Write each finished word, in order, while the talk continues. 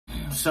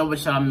What's up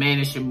with y'all, man?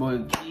 It's your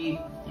boy Key. You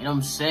know what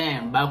I'm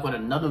saying? Back with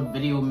another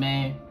video,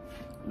 man. You know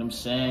what I'm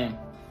saying?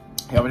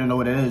 You already know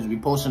what it is. We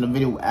posting a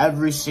video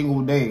every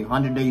single day,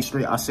 100 days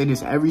straight. I say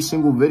this every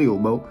single video,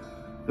 bro. You know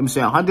what I'm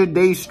saying? 100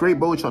 days straight,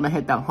 bro. Trying to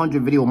hit that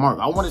 100 video mark.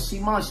 I want to see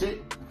my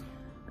shit.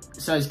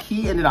 It says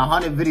Key ended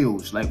 100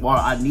 videos. Like, why?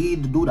 I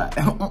need to do that.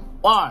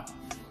 Why?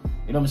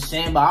 You know what I'm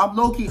saying? But I'm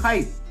low-key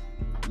hype.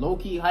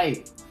 Low-key hype.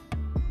 You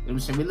know what I'm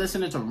saying? We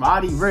listening to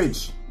Roddy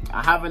Ricch.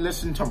 I haven't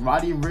listened to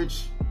Roddy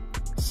Ricch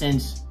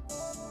since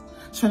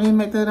trying to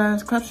make that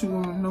ass clap, she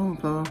gonna know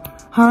the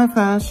high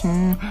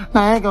fashion,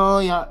 like oh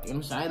yeah. You know what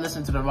I'm saying? I ain't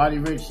listened to the Roddy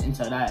Ricch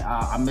into that.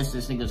 I missed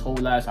this nigga's whole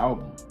last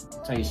album.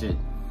 Tell you shit.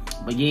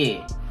 But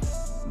yeah,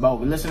 bro,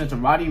 we listening to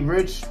Roddy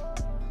Ricch.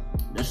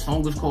 The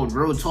song is called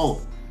Real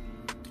Talk.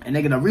 And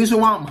nigga, the reason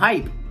why I'm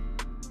hype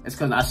is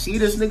cause I see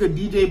this nigga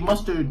DJ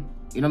Mustard,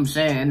 you know what I'm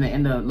saying,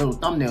 in the little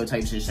thumbnail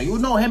type shit. So you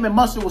know him and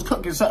Mustard was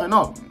cooking something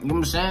up. You know what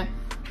I'm saying?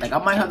 Like,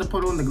 I might have to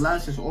put on the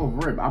glasses or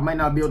rip. I might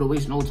not be able to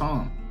waste no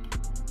time.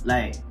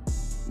 Like,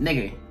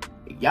 nigga,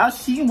 y'all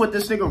seen what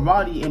this nigga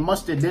Roddy and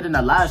Mustard did in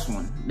the last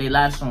one. They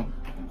last song.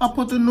 I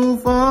put the new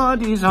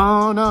 40s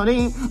on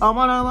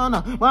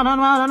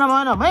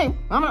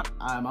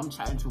I'm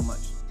chatting too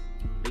much.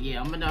 But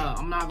yeah,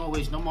 I'm not gonna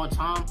waste no more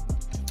time. You know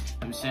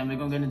what I'm saying? We're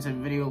gonna get into the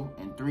video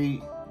in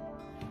 3,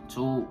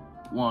 2,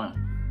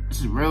 1.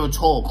 This is Real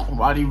Talk,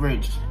 Roddy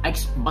Ricch,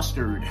 X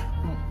Mustard.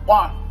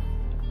 Why?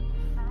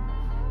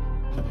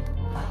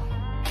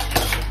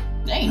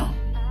 Damn.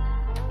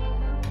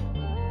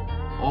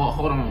 Oh,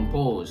 hold on,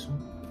 pause.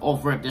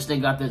 Off rip, this thing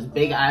got this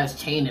big ass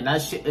chain and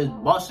that shit is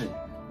busting.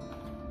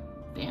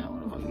 Damn,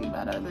 what the fuck you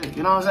mad at this?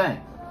 You know what I'm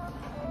saying?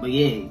 But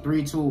yeah,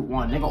 3, 2,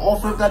 1. Nigga,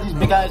 off rip got these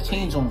big ass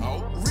chains on me.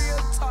 Real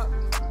talk.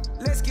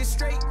 Let's get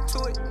straight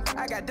to it.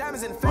 I got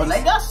diamonds in the face. Bro,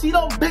 like y'all see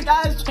those big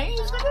ass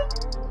chains,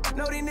 nigga?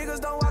 No, these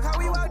niggas don't walk how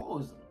we walk.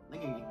 Pause.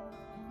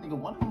 Nigga,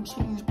 one of them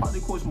chains probably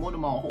costs more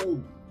than my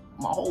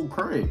whole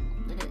crib.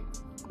 Nigga.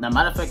 Now,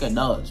 matter of fact, it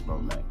does, bro.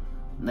 Like,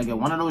 nigga,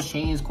 one of those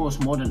chains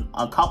costs more than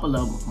a couple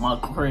of my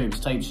cribs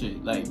type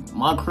shit. Like,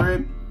 my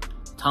crib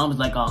times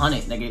like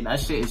 100, nigga.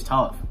 That shit is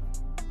tough.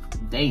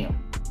 Damn.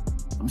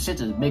 Them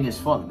shits is big as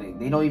fuck.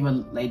 They don't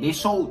even, like, they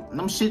sold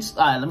them shits.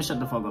 Alright, let me shut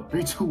the fuck up.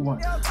 3, 2,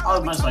 1. I was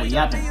about to start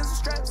yapping.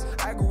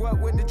 I grew up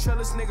with the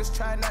trillers, niggas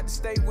try not to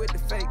stay with the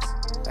fakes.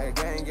 Like,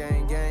 gang,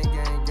 gang, gang,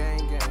 gang,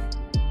 gang, gang.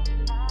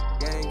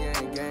 Gang,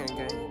 gang, gang,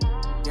 gang.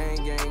 Gang,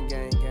 gang,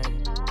 gang, gang.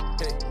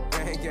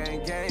 Gang, gang,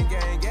 gang, gang,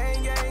 gang,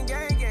 gang, gang,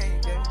 gang, gang,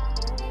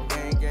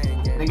 gang,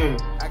 gang. Nigga,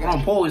 hold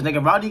on, pause.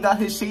 Nigga, Roddy got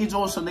his shades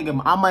on, so nigga,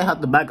 I might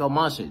have to back up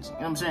my shits. You know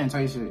what I'm saying?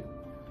 Tell you shit.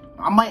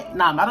 I might,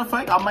 matter of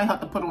fact, I might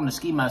have to put on the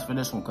ski mask for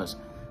this one, cause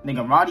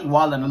nigga, Roddy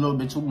wilding a little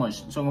bit too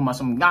much. Talking about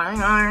some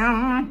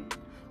gang.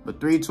 But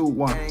 3, 2,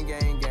 1. Gang,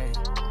 gang, gang.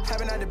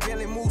 Having out the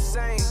Bentley move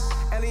sane.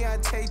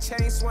 Eliante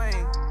chain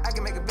swing. I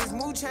can make a bitch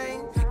move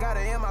chain. Got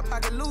it in my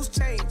pocket loose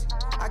change.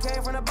 I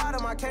came from the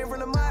bottom, I came from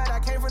the mud, I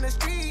came from the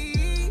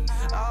street.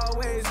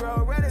 Always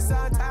roll ready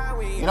sometime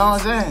we. You know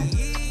what I'm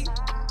saying?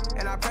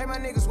 And I pray my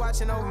niggas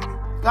watching over me.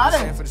 Got it.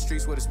 Stand for the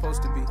streets what it's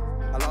supposed to be.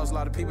 I lost a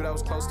lot of people that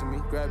was close to me.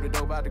 Grabbed the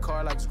dope out the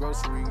car like it's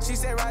grocery. She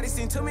said Roddy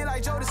seemed to me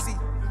like Jodeci.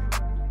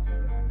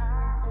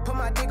 Put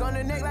my dick on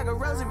the neck like a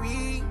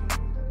rosary.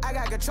 I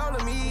got control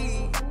of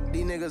me.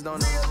 These niggas don't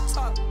know.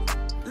 Talk.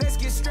 Let's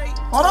get straight.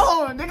 Hold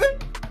on, nigga.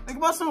 Nigga,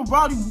 about some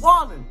Roddy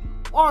wildin'.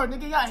 Or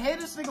nigga, y'all hear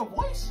this nigga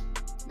voice?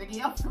 Nigga,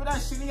 y'all feel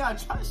that shit in y'all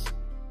chest?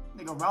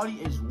 Nigga, Roddy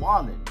is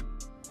wildin'.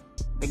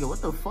 Nigga,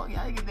 what the fuck?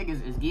 Y'all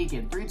niggas is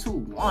geeking. 3, 2,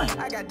 1.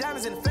 I got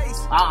diamonds in the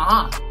face.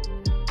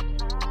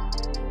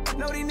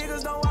 No, these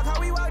niggas don't walk how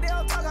we walk. They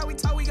don't talk how we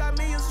talk. We got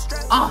millions of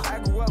straps. I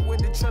grew up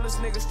with the trillers,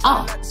 niggas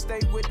trying not to stay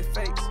with the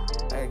fakes.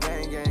 Like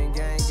gang, gang,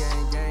 gang,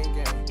 gang, gang,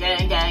 gang.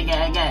 Gang, gang,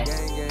 gang, gang.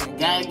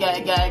 Gang,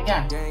 gang, gang,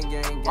 gang. Gang,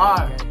 gang, gang,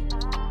 gang.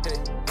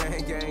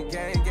 Gang, gang,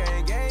 gang,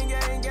 gang, gang,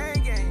 gang,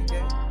 gang, gang,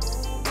 gang.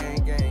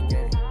 Gang, gang,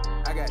 gang.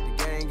 I got the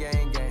gang,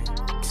 gang, gang.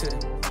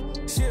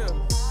 Chill.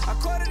 I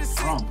caught it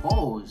a Hold on,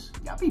 pause.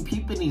 Y'all be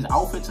peeping these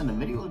outfits in the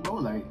videos, bro.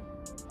 Like,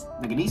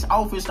 nigga, these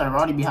outfits that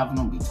Roddy be having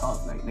them be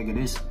tough. Like, nigga,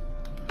 this.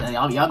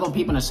 Y'all go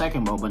peep in a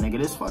second, bro. But nigga,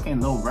 this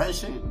fucking little red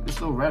shit, this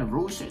little red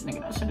rule shit,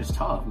 nigga, that shit is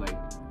tough. Like,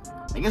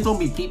 niggas don't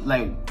be peeping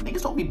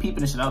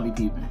the shit I'll be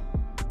peeping.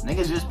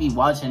 Niggas just be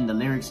watching the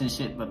lyrics and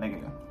shit, but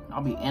nigga,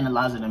 I'll be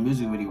analyzing the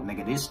music video.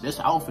 Nigga, this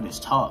outfit is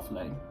tough.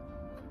 Like,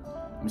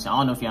 I'm saying, I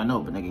don't know if y'all know,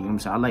 but nigga, you know what I'm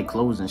saying? I like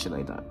clothes and shit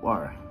like that.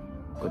 Or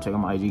go check out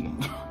my IG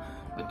game.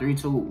 But 3,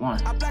 2,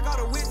 1. I black all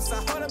the wits, I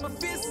hold up a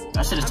fist.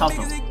 That shit is tough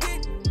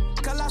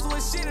though. Colossal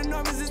with shit,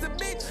 enormous is the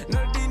bitch.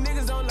 None of these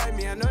niggas don't like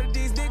me. I know that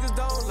these niggas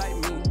don't like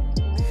me.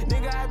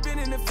 Nigga, I've been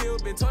in the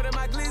field, been told that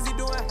my glizzy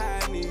doing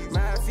high knees.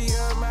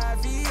 Mafia,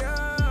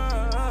 mafia.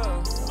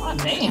 Oh,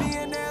 damn.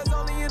 Millionaires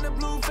only in the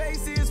blue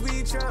faces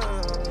we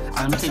trust.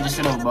 Let me take this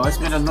shit over, bro. It's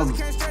been a little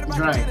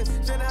dry.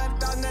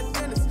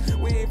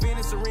 We ain't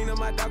Venus Arena,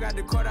 my dog got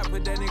the court. I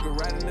put that nigga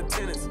right in the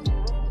tennis.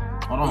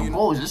 Hold on,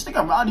 pause. This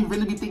nigga Roddy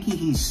really be thinking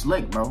he's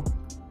slick, bro.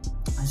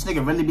 This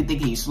nigga really be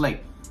thinking he's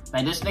slick.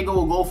 Like, this nigga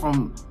will go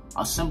from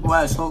a simple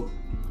ass hook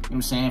what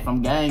I'm saying?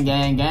 From gang.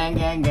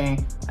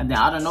 And then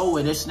out of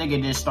nowhere, this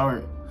nigga just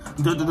started.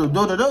 Like,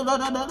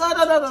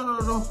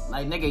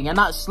 nigga, you're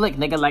not slick,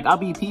 nigga. Like, I'll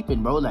be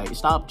peeping, bro. Like,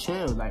 stop,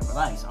 chill. Like,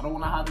 relax. I don't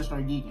want to have to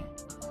start geeking.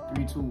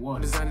 3, 2,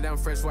 1. Design down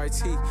fresh white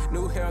tee.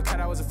 New haircut,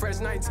 I was a fresh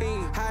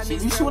 19. See,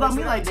 you see what I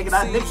mean? Like, nigga,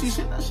 that Nipsey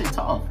shit, that shit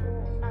tough.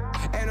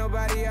 Ain't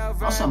nobody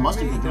out I said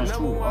mustard be dressed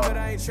too. But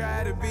I ain't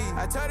try to be.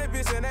 I told that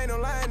bitch and ain't no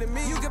lying to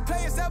me. You can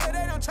play yourself, but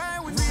they don't try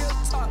with real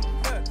talk.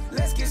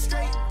 Let's get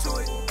straight to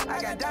it.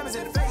 I got diamonds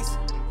in the face.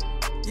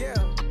 Yeah.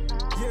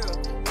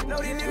 No,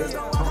 these niggas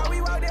don't walk how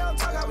we walk, they don't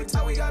talk how we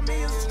talk, we got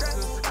millions of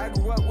stress. I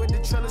grew up with the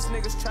trellis,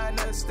 niggas try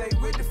not to stay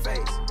with the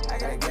face. I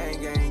got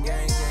gang.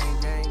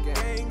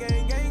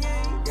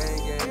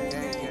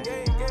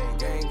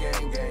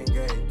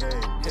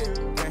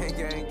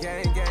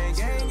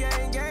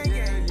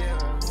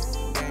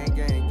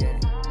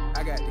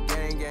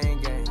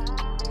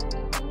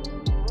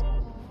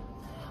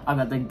 I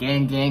got the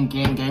gang.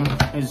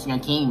 It's your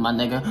king, my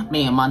nigga.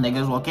 Me and my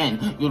niggas walk in.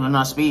 You do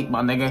not speak,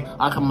 my nigga.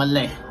 I come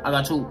late. I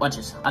got 2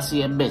 watches. I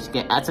see a bitch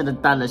get out to the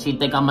dollar. She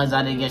think I'm a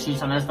zaddy. Yeah, she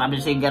tryna stop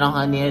it. She get on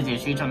her knees. Yeah,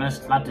 she tryna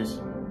slap this.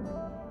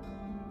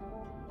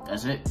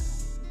 That's it.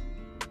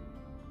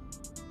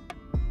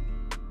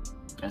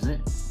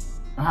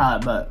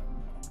 Alright, but.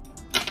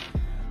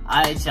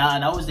 Alright, y'all.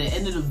 That was the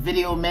end of the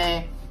video,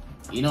 man.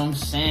 You know what I'm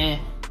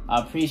saying? I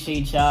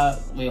appreciate y'all.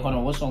 Wait, hold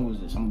on. What song was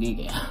this? I'm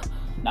geeking.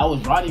 That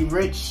was Roddy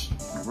Ricch,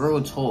 real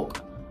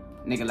talk.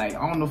 Nigga, like,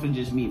 I don't know if it's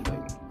just me, but,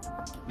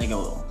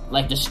 nigga,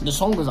 like, the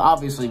song was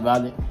obviously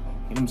valid. You know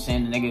what I'm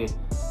saying? The nigga, you know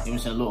what I'm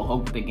saying, a little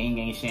hope with the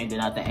gang shit. Then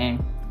at the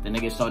end, the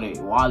nigga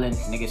started wilding.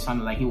 Nigga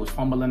sounded like he was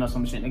fumbling or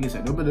some shit. Nigga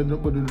said,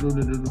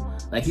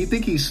 like, he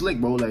think he's slick,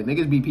 bro. Like,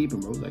 niggas be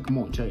peeping, bro. Like, come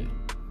on, chill. You know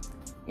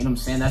what I'm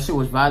saying? That shit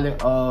was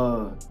valid.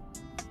 Hold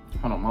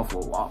on, my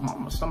fault.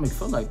 My stomach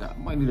feel like that. I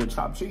might need a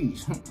chopped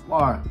cheese.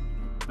 Why?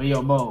 But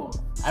yo, bro,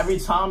 every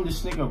time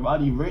this nigga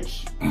Roddy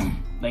Ricch,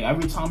 like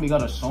every time he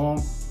got a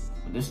song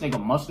with this nigga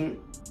Mustard,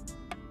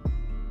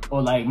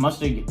 or like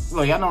Mustard,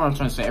 well, y'all know what I'm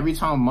trying to say. Every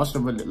time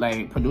Mustard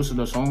like produces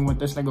a song with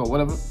this nigga or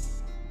whatever,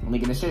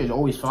 nigga, this shit is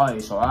always fire.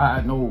 So I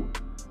had no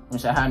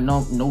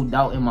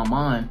doubt in my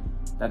mind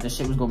that this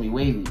shit was gonna be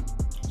wavy.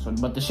 So,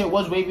 but the shit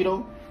was wavy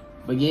though.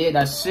 But yeah,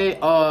 that's it.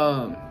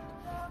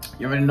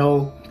 You already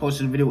know,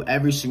 posting a video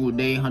every single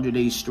day, 100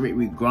 days straight,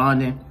 we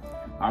grinding.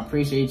 I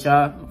appreciate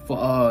y'all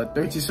for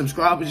 30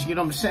 subscribers, you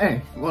know what I'm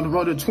saying? We're on the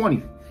road to 20.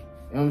 You know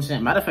what I'm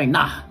saying? Matter of fact,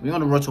 nah, we're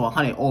on the road to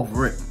 100 off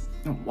rip.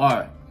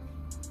 Why?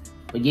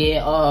 But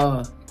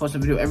yeah, post a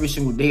video every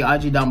single day.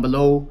 IG down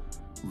below,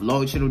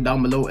 vlog channel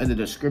down below in the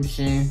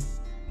description.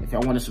 If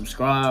y'all want to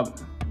subscribe,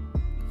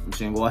 I'm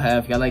saying go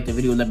ahead. If y'all like the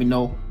video, let me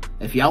know.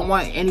 If y'all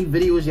want any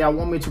videos y'all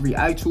want me to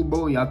react to,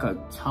 bro, y'all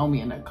could tell me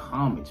in the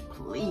comments,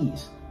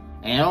 please.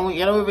 And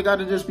you don't even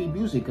gotta just be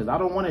music, because I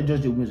don't want to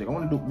just do music. I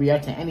want to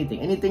react to anything.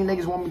 Anything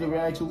niggas want me to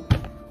react to,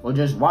 or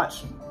just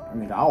watch. I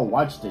mean, I'll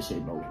watch this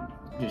shit, bro.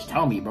 Just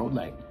tell me, bro.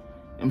 Like, you know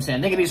what I'm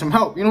saying? Nigga need some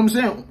help. You know what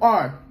I'm saying?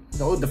 Alright.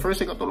 So the first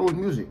thing I thought it was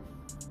music.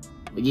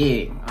 But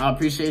yeah, I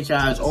appreciate y'all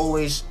as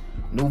always.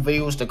 New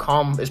videos to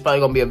come. It's probably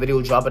gonna be a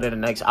video dropping in the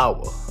next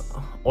hour.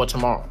 Or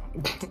tomorrow.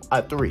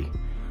 At 3.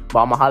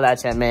 But I'ma holla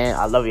at y'all, man.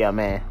 I love y'all,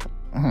 man.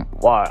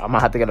 Why? I'm gonna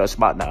have to get a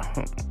spot now.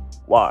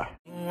 Why?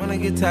 Wanna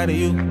get tired of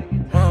you.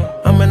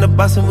 I'm in the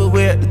bus and we're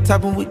way at the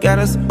top and we got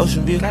us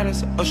ocean view.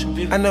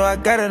 I know I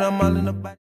got it, I'm all in the back.